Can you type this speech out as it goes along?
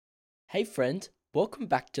Hey friend, welcome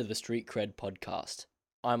back to the Street Cred podcast.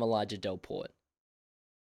 I'm Elijah Delport.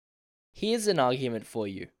 Here's an argument for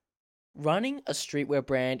you. Running a streetwear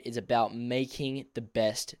brand is about making the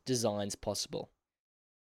best designs possible.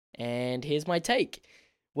 And here's my take.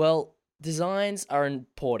 Well, designs are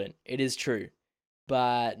important, it is true,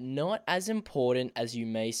 but not as important as you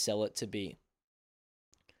may sell it to be.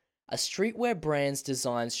 A streetwear brand's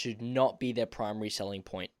designs should not be their primary selling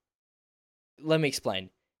point. Let me explain.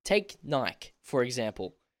 Take Nike, for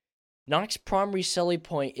example. Nike's primary selling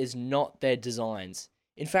point is not their designs.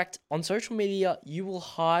 In fact, on social media, you will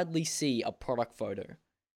hardly see a product photo.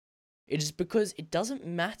 It is because it doesn't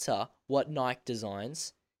matter what Nike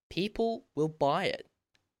designs, people will buy it.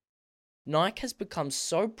 Nike has become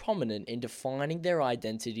so prominent in defining their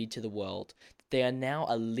identity to the world that they are now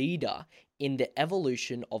a leader in the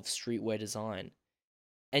evolution of streetwear design.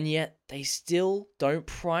 And yet, they still don't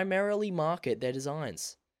primarily market their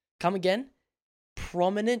designs. Come again?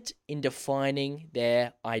 Prominent in defining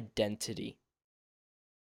their identity.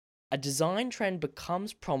 A design trend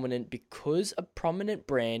becomes prominent because a prominent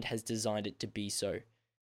brand has designed it to be so.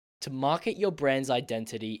 To market your brand's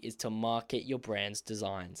identity is to market your brand's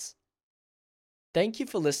designs. Thank you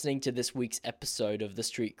for listening to this week's episode of the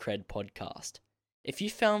Street Cred podcast. If you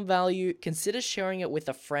found value, consider sharing it with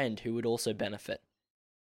a friend who would also benefit.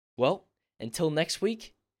 Well, until next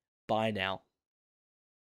week, bye now.